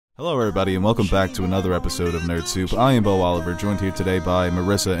Hello everybody and welcome back to another episode of Nerd Soup. I am Beau Oliver, joined here today by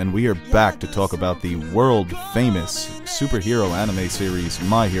Marissa, and we are back to talk about the world-famous superhero anime series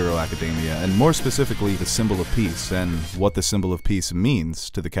My Hero Academia, and more specifically the Symbol of Peace, and what the Symbol of Peace means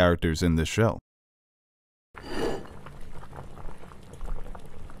to the characters in this show.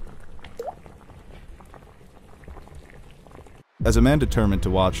 As a man determined to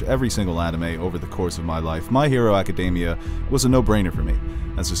watch every single anime over the course of my life, My Hero Academia was a no-brainer for me.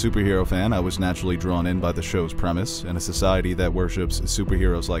 As a superhero fan, I was naturally drawn in by the show's premise. In a society that worships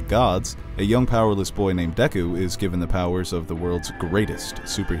superheroes like gods, a young powerless boy named Deku is given the powers of the world's greatest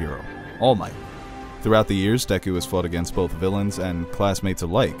superhero, All Might. Throughout the years, Deku has fought against both villains and classmates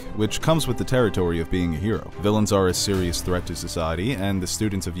alike, which comes with the territory of being a hero. Villains are a serious threat to society, and the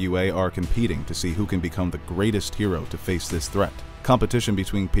students of UA are competing to see who can become the greatest hero to face this threat. Competition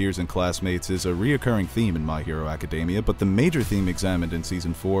between peers and classmates is a reoccurring theme in My Hero Academia, but the major theme examined in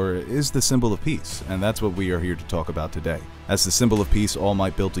Season 4 is the Symbol of Peace, and that's what we are here to talk about today. As the Symbol of Peace, All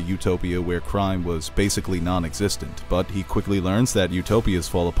Might built a utopia where crime was basically non-existent, but he quickly learns that utopias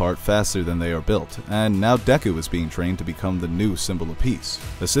fall apart faster than they are built, and now Deku is being trained to become the new Symbol of Peace.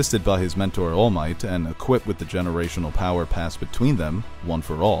 Assisted by his mentor All Might, and equipped with the generational power passed between them, one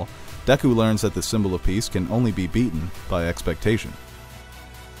for all, Deku learns that the Symbol of Peace can only be beaten by expectation.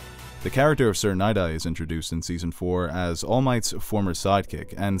 The character of Sir Night-Eye is introduced in Season 4 as All Might's former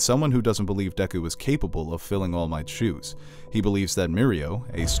sidekick, and someone who doesn't believe Deku is capable of filling All Might's shoes. He believes that Mirio,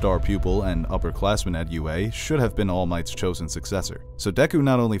 a star pupil and upperclassman at UA, should have been All Might's chosen successor. So Deku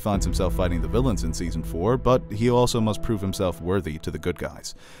not only finds himself fighting the villains in Season 4, but he also must prove himself worthy to the good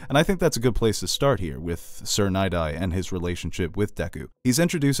guys. And I think that's a good place to start here, with Sir Night-Eye and his relationship with Deku. He's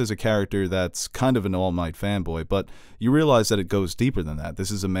introduced as a character that's kind of an All Might fanboy, but you realize that it goes deeper than that.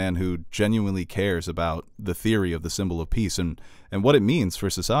 This is a man who genuinely cares about the theory of the Symbol of Peace and what it means for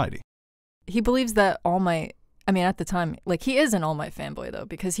society. He believes that All Might, at the time, he is an All Might fanboy, though,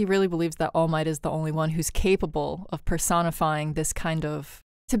 because he really believes that All Might is the only one who's capable of personifying this kind of...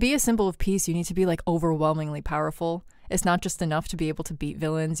 To be a symbol of peace, you need to be, overwhelmingly powerful. It's not just enough to be able to beat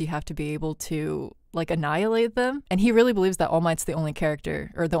villains, you have to be able to, annihilate them. And he really believes that All Might's the only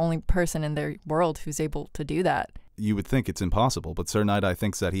character, or the only person in their world who's able to do that. You would think it's impossible, but Sir Night-Eye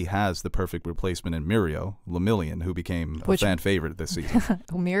thinks that he has the perfect replacement in Mirio, Lemillion, who became a fan favorite this season.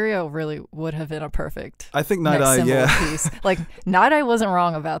 Mirio really would have been a perfect I think Night-Eye, yeah. Night-Eye wasn't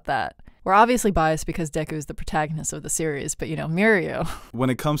wrong about that. We're obviously biased because Deku is the protagonist of the series, but, Mirio. When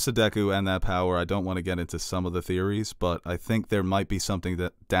it comes to Deku and that power, I don't want to get into some of the theories, but I think there might be something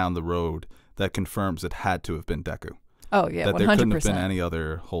that down the road that confirms it had to have been Deku. Oh, yeah, that 100%. There couldn't have been any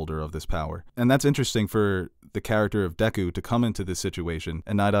other holder of this power. And that's interesting for the character of Deku to come into this situation,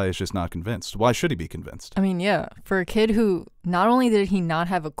 and Night-Eye is just not convinced. Why should he be convinced? Yeah, for a kid who not only did he not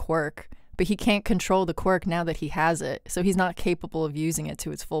have a quirk, but he can't control the quirk now that he has it, so he's not capable of using it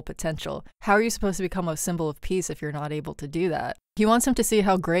to its full potential. How are you supposed to become a symbol of peace if you're not able to do that? He wants him to see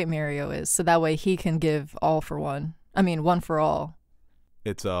how great Mirio is, so that way he can give all for one. One for all.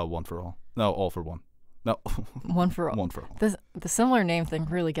 It's one for all. No, all for one. No. One for all. One for all. The similar name thing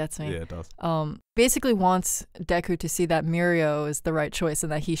really gets me. Yeah, it does. Basically wants Deku to see that Mirio is the right choice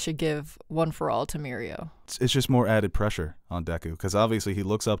and that he should give one for all to Mirio. It's just more added pressure on Deku, because obviously he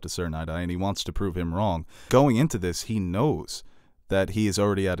looks up to Sir Night-Eye and he wants to prove him wrong. Going into this, he knows that he is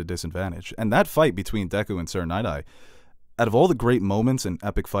already at a disadvantage. And that fight between Deku and Sir Night-Eye, out of all the great moments and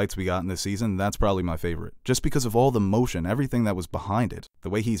epic fights we got in this season, that's probably my favorite. Just because of all the motion, everything that was behind it. The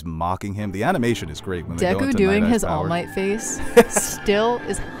way he's mocking him. The animation is great when they go into Deku doing Night-Eye's his power. All Might face still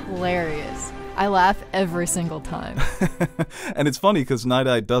is hilarious. I laugh every single time. And it's funny because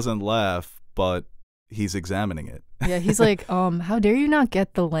Night-Eye doesn't laugh, but he's examining it. Yeah, he's like, how dare you not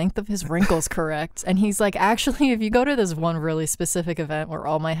get the length of his wrinkles correct? And he's like, actually, if you go to this one really specific event where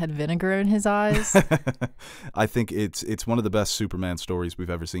All Might had vinegar in his eyes. I think it's one of the best Superman stories we've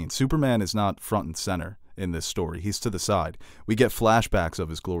ever seen. Superman is not front and center in this story. He's to the side. We get flashbacks of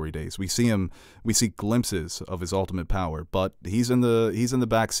his glory days. We see glimpses of his ultimate power, but he's in the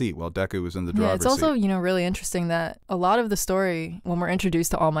back seat while Deku is in the driver's seat. Yeah, it's also, really interesting that a lot of the story, when we're introduced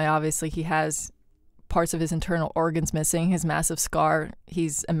to All Might, obviously he has parts of his internal organs missing, his massive scar,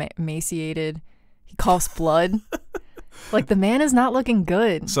 he's emaciated, he coughs blood. The man is not looking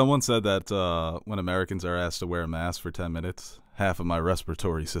good. Someone said that when Americans are asked to wear a mask for 10 minutes, half of my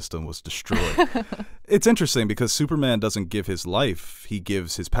respiratory system was destroyed. It's interesting because Superman doesn't give his life, he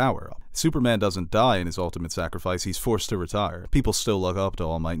gives his power. Superman doesn't die in his ultimate sacrifice, he's forced to retire. People still look up to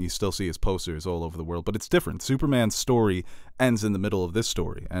All Might and you still see his posters all over the world, but it's different. Superman's story ends in the middle of this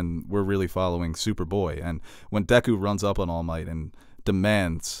story, and we're really following Superboy. And when Deku runs up on All Might and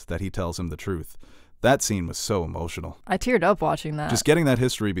demands that he tells him the truth. That scene was so emotional. I teared up watching that. Just getting that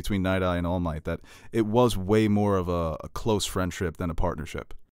history between Night Eye and All Might, that it was way more of a close friendship than a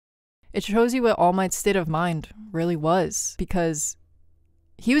partnership. It shows you what All Might's state of mind really was, because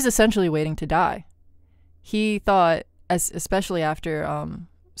he was essentially waiting to die. He thought, especially after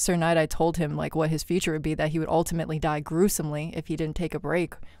Sir Night Eye told him like what his future would be, that he would ultimately die gruesomely if he didn't take a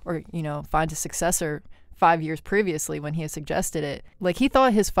break or, find a successor 5 years previously when he had suggested it. Like, he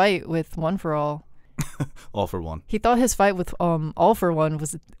thought his fight with One for All All for One. He thought his fight with All for One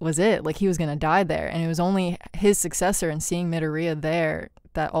was it. Like, he was gonna die there, and it was only his successor and seeing Midoriya there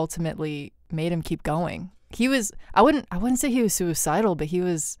that ultimately made him keep going. He was, I wouldn't say he was suicidal, but he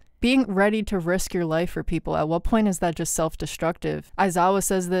was being ready to risk your life for people. At what point is that just self-destructive? Aizawa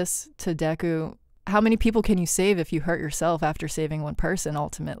says this to Deku. How many people can you save if you hurt yourself after saving one person,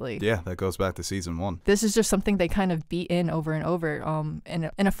 ultimately? Yeah, that goes back to season 1. This is just something they kind of beat in over and over. In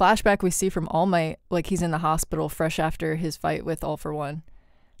a flashback we see from All Might, like, he's in the hospital fresh after his fight with All for One.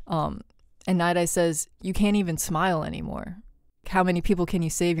 And Night Eye says, you can't even smile anymore. How many people can you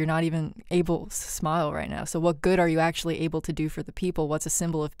save? You're not even able to smile right now. So what good are you actually able to do for the people? What's a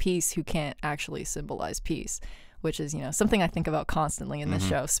symbol of peace who can't actually symbolize peace? Which is, something I think about constantly in this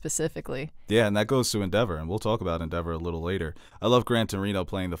show specifically. Yeah, and that goes to Endeavor, and we'll talk about Endeavor a little later. I love Gran Torino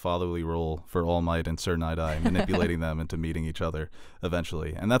playing the fatherly role for All Might and Sir Night Eye, manipulating them into meeting each other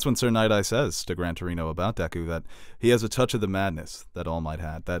eventually. And that's when Sir Night Eye says to Gran Torino about Deku that he has a touch of the madness that All Might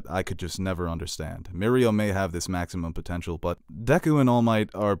had, that I could just never understand. Mirio may have this maximum potential, but Deku and All Might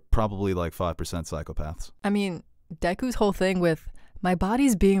are probably like 5% psychopaths. I mean, Deku's whole thing with, my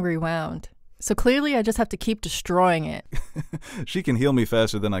body's being rewound, so clearly I just have to keep destroying it. She can heal me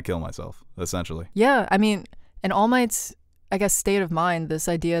faster than I kill myself, essentially. Yeah, I mean, and All Might's, I guess, state of mind, this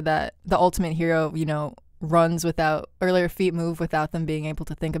idea that the ultimate hero, runs without, or their feet move without them being able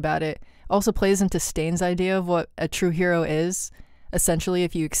to think about it, also plays into Stain's idea of what a true hero is. Essentially,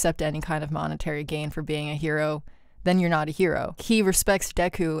 if you accept any kind of monetary gain for being a hero, then you're not a hero. He respects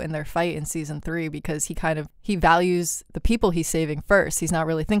Deku in their fight in season 3 because he values the people he's saving first. He's not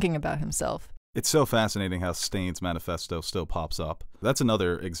really thinking about himself. It's so fascinating how Stain's manifesto still pops up. That's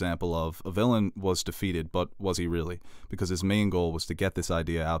another example of a villain was defeated, but was he really? Because his main goal was to get this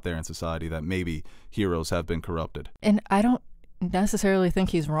idea out there in society that maybe heroes have been corrupted. And I don't necessarily think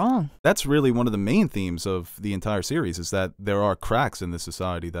he's wrong. That's really one of the main themes of the entire series, is that there are cracks in this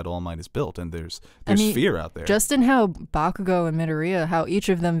society that All Might has built, and there's fear out there. Just in how Bakugo and Midoriya, how each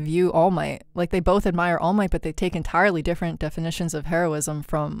of them view All Might. Like, they both admire All Might, but they take entirely different definitions of heroism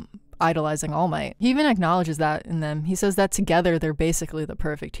from idolizing All Might. He even acknowledges that in them. He says that together they're basically the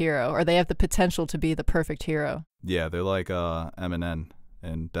perfect hero, or they have the potential to be the perfect hero. Yeah, they're like Eminem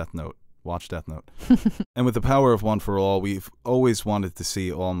in Death Note. Watch Death Note. And with the power of One for All, we've always wanted to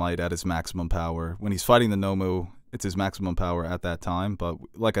see All Might at his maximum power. When he's fighting the Nomu, it's his maximum power at that time, but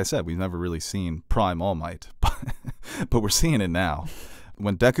like I said, we've never really seen Prime All Might. But we're seeing it now.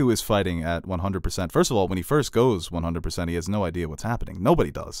 When Deku is fighting at 100%, first of all, when he first goes 100%, he has no idea what's happening.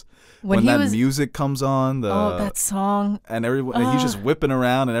 Nobody does. When that music comes on, that song, and everyone, he's just whipping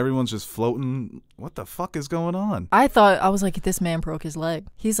around, and everyone's just floating. What the fuck is going on? I was like, this man broke his leg.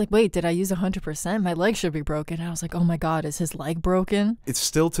 He's like, wait, did I use 100%? My leg should be broken. And I was like, oh my God, is his leg broken? It's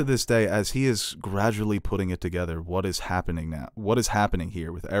still to this day, as he is gradually putting it together, what is happening now? What is happening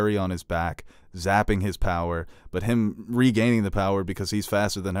here with Eri on his back, zapping his power, but him regaining the power because he's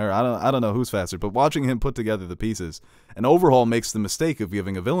faster than her. I don't know who's faster, but watching him put together the pieces, and Overhaul makes the mistake of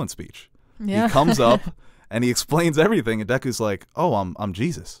giving a villain speech. Yeah. He comes up and he explains everything, and Deku's like, "Oh, I'm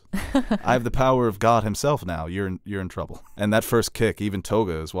Jesus. I have the power of God himself now. You're in trouble." And that first kick, even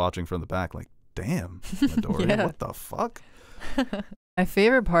Toga is watching from the back, like, "Damn, Midoriya, Yeah. What the fuck?" My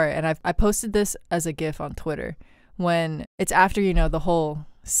favorite part, and I posted this as a GIF on Twitter, when it's after the whole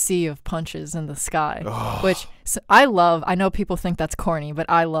sea of punches in the sky, which I love. I know people think that's corny, but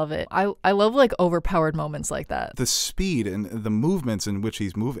I love it. I love like overpowered moments like that. The speed and the movements in which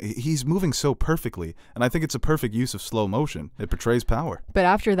he's moving so perfectly, and I think it's a perfect use of slow motion. It portrays power. But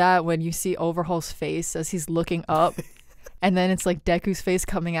after that, when you see Overhaul's face as he's looking up, and then it's like Deku's face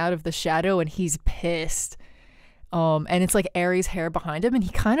coming out of the shadow, and he's pissed. And it's like Eri's hair behind him, and he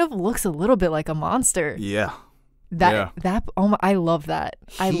kind of looks a little bit like a monster. Yeah. I love that.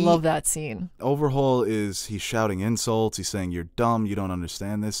 I love that scene. Overhaul he's shouting insults. He's saying, "You're dumb. You don't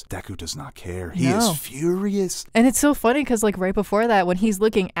understand this." Deku does not care. He is furious. And it's so funny because like right before that, when he's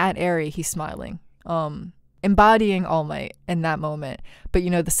looking at Eri, he's smiling, embodying All Might in that moment. But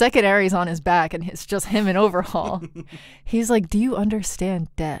the second Eri's on his back and it's just him and Overhaul, he's like, "Do you understand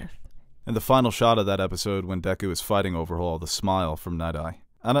death? And the final shot of that episode when Deku is fighting Overhaul, the smile from Night Eye.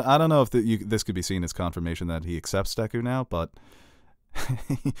 I don't know if this could be seen as confirmation that he accepts Deku now, but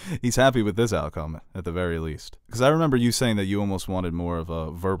he's happy with this outcome at the very least. Because I remember you saying that you almost wanted more of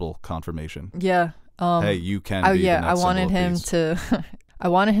a verbal confirmation. Yeah. Hey, you can be the next I wanted symbol of him peace. to I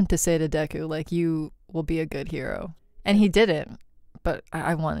wanted him to say to Deku, like, you will be a good hero. And he didn't, but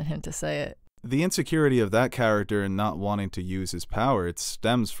I wanted him to say it. The insecurity of that character and not wanting to use his power, it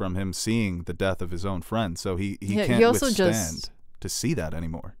stems from him seeing the death of his own friend. So he can't also withstand to see that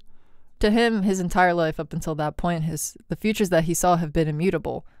anymore. To him, his entire life up until that point, the futures that he saw have been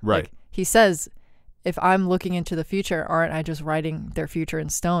immutable. Right. Like, he says, if I'm looking into the future, aren't I just writing their future in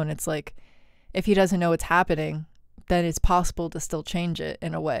stone? It's like, if he doesn't know what's happening, then it's possible to still change it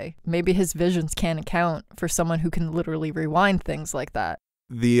in a way. Maybe his visions can't account for someone who can literally rewind things like that.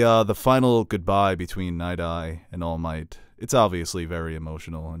 The final goodbye between Night Eye and All Might, it's obviously very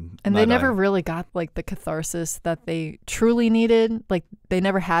emotional. And they never really got, like, the catharsis that they truly needed. Like, they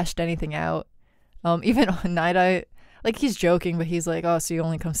never hashed anything out. Even on Night Eye, like, he's joking, but he's like, oh, so you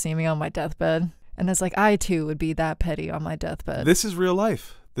only come see me on my deathbed? And it's like, I, too, would be that petty on my deathbed. This is real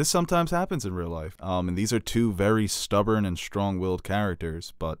life. This sometimes happens in real life. And these are two very stubborn and strong-willed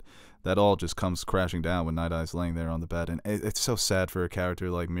characters, but that all just comes crashing down when Night Eye's laying there on the bed. And it's so sad for a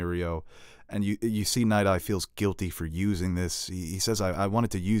character like Mirio. And you see Night Eye feels guilty for using this. He says, I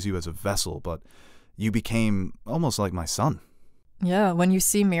wanted to use you as a vessel, but you became almost like my son. Yeah, when you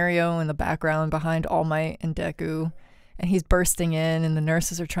see Mirio in the background behind All Might and Deku, and he's bursting in and the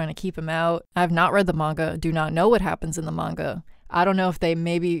nurses are trying to keep him out. I have not read the manga, do not know what happens in the manga. I don't know if they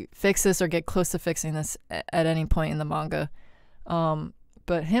maybe fix this or get close to fixing this at any point in the manga.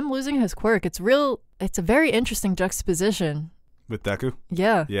 But him losing his quirk, it's a very interesting juxtaposition. With Deku?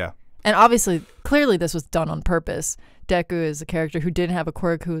 Yeah. Yeah. And obviously, clearly this was done on purpose. Deku is a character who didn't have a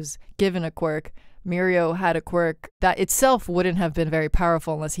quirk, who was given a quirk. Mirio had a quirk that itself wouldn't have been very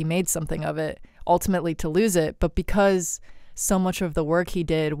powerful unless he made something of it, ultimately to lose it. But because so much of the work he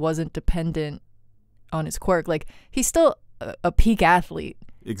did wasn't dependent on his quirk, like, he's still a peak athlete.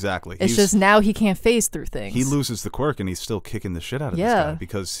 Exactly. It's just now he can't phase through things. He loses the quirk and he's still kicking the shit out of this guy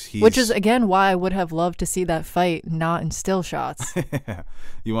because he's... Which is, again, why I would have loved to see that fight not in still shots.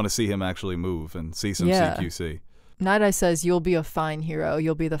 You want to see him actually move and see some CQC. Night Eye says, you'll be a fine hero.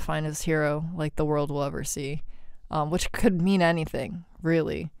 You'll be the finest hero, like, the world will ever see. Which could mean anything,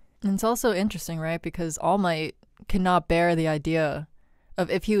 really. And it's also interesting, right? Because All Might cannot bear the idea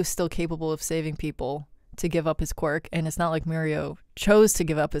of, if he was still capable of saving people, to give up his quirk. And it's not like Mirio chose to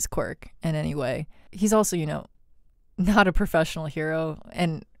give up his quirk in any way. He's also, not a professional hero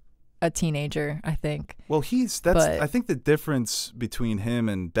and a teenager, I think. Well, I think the difference between him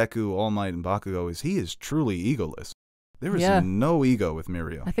and Deku, All Might, and Bakugo is he is truly egoless. There is no ego with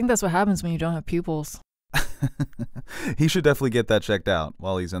Mirio. I think that's what happens when you don't have pupils. He should definitely get that checked out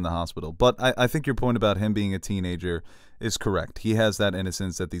while he's in the hospital. But I think your point about him being a teenager is correct. He has that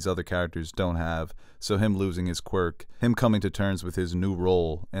innocence that these other characters don't have. So him losing his quirk, him coming to terms with his new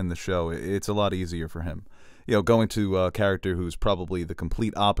role in the show, it's a lot easier for him. Going to a character who's probably the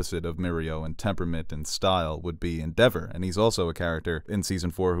complete opposite of Mirio in temperament and style would be Endeavor. And he's also a character in Season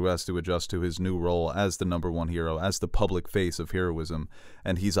 4 who has to adjust to his new role as the #1 hero, as the public face of heroism.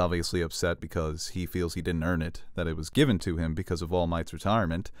 And he's obviously upset because he feels he didn't earn it, that it was given to him because of All Might's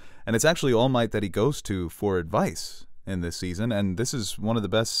retirement. And it's actually All Might that he goes to for advice in this season. And this is one of the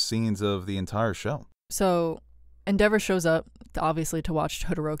best scenes of the entire show. So Endeavor shows up, obviously, to watch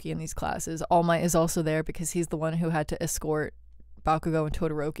Todoroki in these classes. All Might is also there because he's the one who had to escort Bakugo and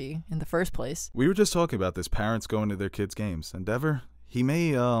Todoroki in the first place. We were just talking about this, parents going to their kids' games. Endeavor, he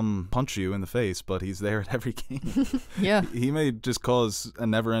may punch you in the face, but he's there at every game. Yeah. He may just cause a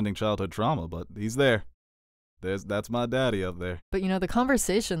never-ending childhood trauma, but he's there. That's my daddy up there. But, the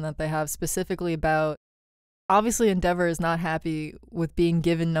conversation that they have specifically about, obviously Endeavor is not happy with being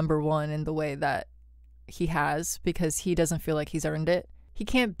given #1 in the way that he has, because he doesn't feel like he's earned it. He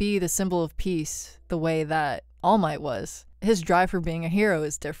can't be the symbol of peace the way that All Might was. His drive for being a hero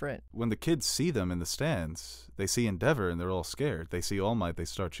is different. When the kids see them in the stands, they see Endeavor and they're all scared. They see All Might, they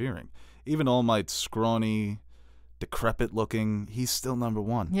start cheering. Even All Might's scrawny, decrepit looking, he's still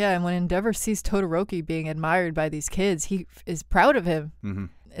 #1. Yeah, and when Endeavor sees Todoroki being admired by these kids, he is proud of him. Mm-hmm.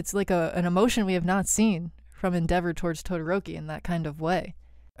 It's like an emotion we have not seen from Endeavor towards Todoroki in that kind of way.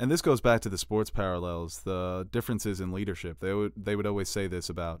 And this goes back to the sports parallels, the differences in leadership. They would always say this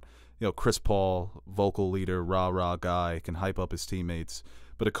about, Chris Paul, vocal leader, rah-rah guy, can hype up his teammates.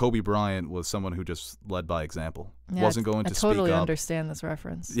 but a Kobe Bryant was someone who just led by example. Yeah, Wasn't going to speak up. I totally understand this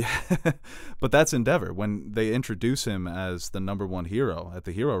reference. Yeah, but that's Endeavor. When they introduce him as the #1 hero at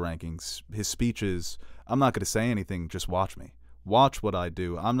the hero rankings, his speech is, I'm not going to say anything, just watch me. Watch what I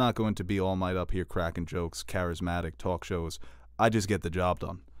do. I'm not going to be All Might up here cracking jokes, charismatic talk shows. I just get the job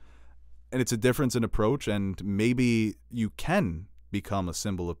done. And it's a difference in approach, and maybe you can become a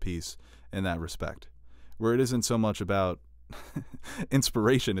symbol of peace in that respect, where it isn't so much about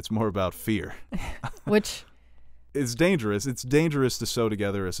inspiration, it's more about fear. Which is dangerous. It's dangerous to sew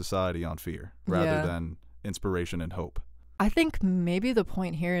together a society on fear rather Yeah. than inspiration and hope. I think maybe the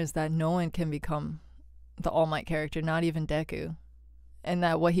point here is that no one can become the All Might character, not even Deku. And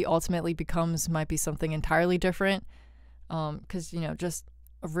that what he ultimately becomes might be something entirely different. Because, just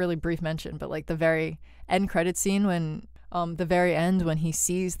a really brief mention, but like the very end credit scene when the very end when he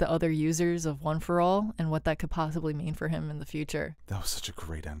sees the other users of One for All and what that could possibly mean for him in the future. That was such a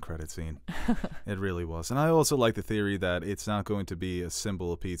great end credit scene. It really was. And I also like the theory that it's not going to be a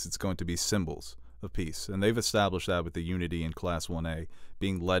symbol of peace, it's going to be symbols of peace. And they've established that with the unity in Class 1A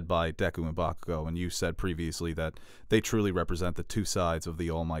being led by Deku and Bakugo. And you said previously that they truly represent the two sides of the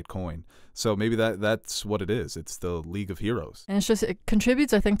All Might coin. So maybe that's what it is. It's the League of Heroes. And it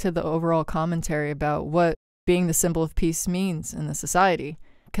contributes, I think, to the overall commentary about what being the symbol of peace means in the society.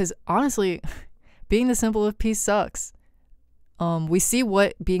 Because honestly, being the symbol of peace sucks. We see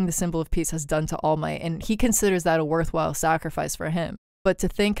what being the symbol of peace has done to All Might, and he considers that a worthwhile sacrifice for him. But to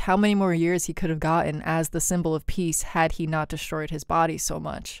think how many more years he could have gotten as the symbol of peace had he not destroyed his body so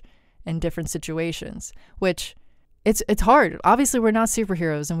much in different situations, which it's hard. Obviously, we're not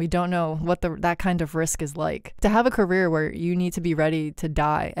superheroes and we don't know what that kind of risk is like. To have a career where you need to be ready to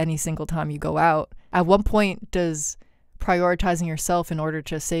die any single time you go out, at what point does prioritizing yourself in order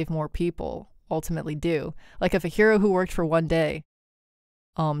to save more people ultimately do? Like if a hero who worked for one day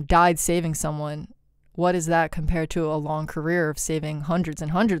died saving someone, what is that compared to a long career of saving hundreds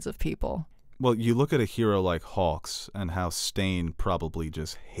and hundreds of people? Well, you look at a hero like Hawks and how Stain probably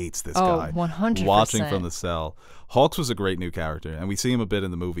just hates this guy. 100%. Watching from the cell. Hawks was a great new character, and we see him a bit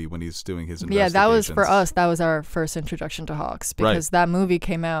in the movie when he's doing his investigations. Yeah, that was, for us, that was our first introduction to Hawks, because that movie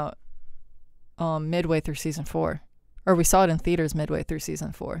came out midway through season 4. Or we saw it in theaters midway through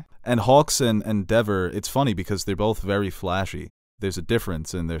season 4. And Hawks and Endeavor, it's funny because they're both very flashy. There's a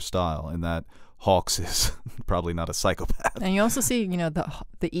difference in their style in that Hawks is probably not a psychopath. And you also see,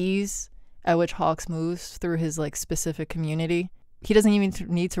 the ease at which Hawks moves through his specific community. He doesn't even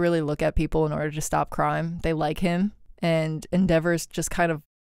need to really look at people in order to stop crime. They like him. And Endeavor's just kind of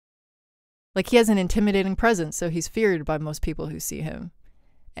he has an intimidating presence, so he's feared by most people who see him.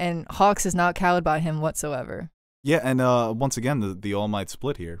 And Hawks is not cowed by him whatsoever. Yeah, and once again, the All Might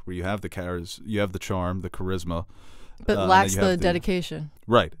split here, where you have the charm, the charisma, but lacks the dedication.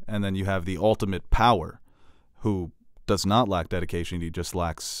 Right, and then you have the ultimate power, who does not lack dedication, he just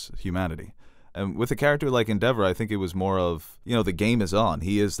lacks humanity. And with a character like Endeavor, I think it was more of, the game is on.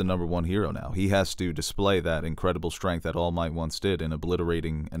 He is the #1 hero now. He has to display that incredible strength that All Might once did in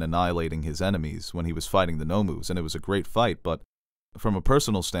obliterating and annihilating his enemies when he was fighting the Nomus. And it was a great fight, but from a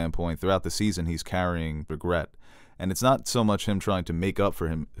personal standpoint, throughout the season, he's carrying regret. And it's not so much him trying to make up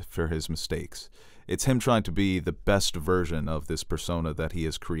for his mistakes. It's him trying to be the best version of this persona that he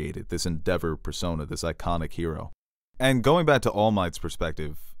has created, this Endeavor persona, this iconic hero. And going back to All Might's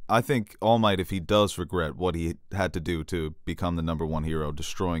perspective, I think All Might, if he does regret what he had to do to become the #1 hero,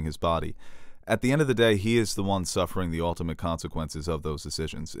 destroying his body, at the end of the day, he is the one suffering the ultimate consequences of those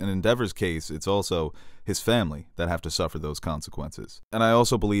decisions. In Endeavor's case, it's also his family that have to suffer those consequences. And I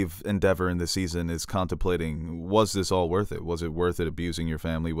also believe Endeavor in this season is contemplating, was this all worth it? Was it worth it abusing your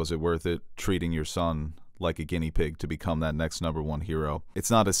family? Was it worth it treating your son like a guinea pig to become that next #1 hero?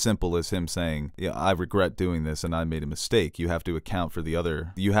 It's not as simple as him saying, yeah, I regret doing this and I made a mistake. You have to account for the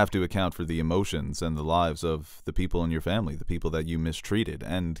emotions and the lives of the people in your family, the people that you mistreated.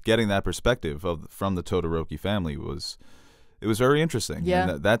 And getting that perspective from the Todoroki family was very interesting. Yeah.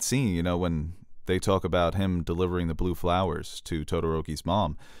 And that scene, when they talk about him delivering the blue flowers to Todoroki's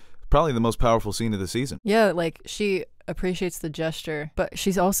mom, probably the most powerful scene of the season. Yeah, she appreciates the gesture, but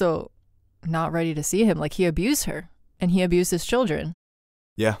she's also not ready to see him. He abused her and he abused his children.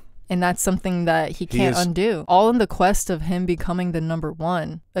 Yeah. And that's something that he can't undo. All in the quest of him becoming the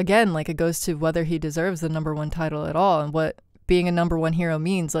 #1. Again, it goes to whether he deserves the #1 title at all and what being a #1 hero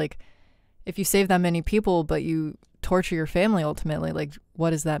means. If you save that many people but you torture your family ultimately, what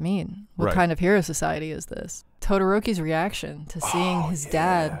does that mean? What kind of hero society is this? Todoroki's reaction to seeing his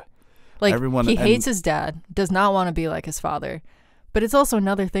dad. He hates his dad, does not want to be like his father. But it's also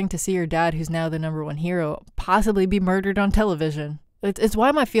another thing to see your dad, who's now the #1 hero, possibly be murdered on television. It's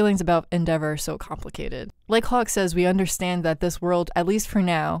why my feelings about Endeavor are so complicated. Like Hawk says, we understand that this world, at least for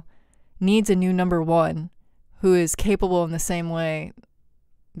now, needs a new number one who is capable in the same way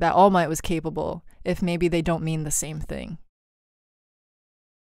that All Might was capable, if maybe they don't mean the same thing.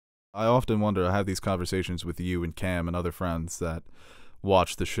 I often wonder, I have these conversations with you and Cam and other friends that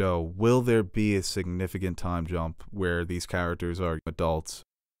watch the show, will there be a significant time jump where these characters are adults?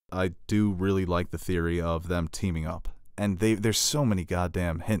 I do really like the theory of them teaming up. And there's so many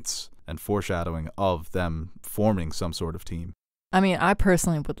goddamn hints and foreshadowing of them forming some sort of team. I mean, I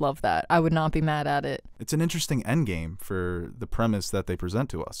personally would love that. I would not be mad at it. It's an interesting endgame for the premise that they present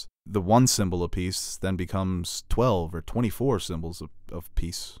to us. The one symbol of peace then becomes 12 or 24 symbols of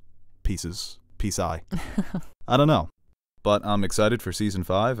peace. Peace-I. I don't know. But I'm excited for Season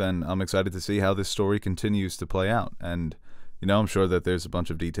 5, and I'm excited to see how this story continues to play out. And, you know, I'm sure that there's a bunch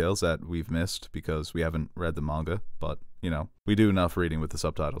of details that we've missed because we haven't read the manga, but, you know, we do enough reading with the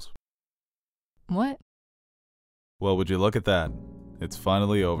subtitles. What? Well, would you look at that? It's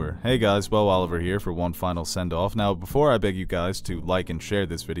finally over. Hey guys, Beau Oliver here for one final send-off. Now, before I beg you guys to like and share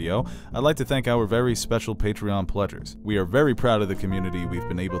this video, I'd like to thank our very special Patreon pledgers. We are very proud of the community we've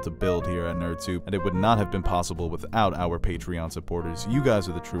been able to build here at NerdSoup, and it would not have been possible without our Patreon supporters. You guys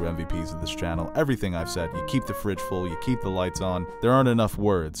are the true MVPs of this channel. Everything I've said, you keep the fridge full, you keep the lights on. There aren't enough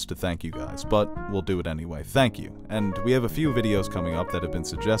words to thank you guys, but we'll do it anyway. Thank you. And we have a few videos coming up that have been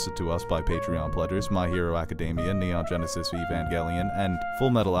suggested to us by Patreon pledgers. My Hero Academia, Neon Genesis Evangelion, and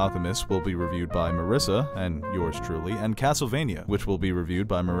Full Metal Alchemist will be reviewed by Marissa, and yours truly, and Castlevania, which will be reviewed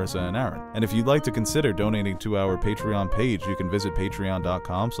by Marissa and Aaron. And if you'd like to consider donating to our Patreon page, you can visit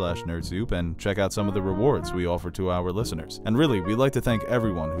patreon.com/nerdsoup and check out some of the rewards we offer to our listeners. And really, we'd like to thank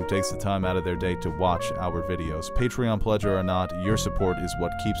everyone who takes the time out of their day to watch our videos. Patreon pledger or not, your support is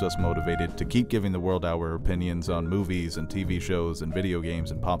what keeps us motivated to keep giving the world our opinions on movies and TV shows and video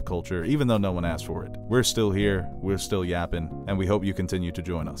games and pop culture, even though no one asked for it. We're still here, we're still yapping, and we hope you continue to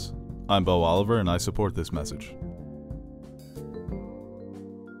join us. I'm Beau Oliver, and I support this message.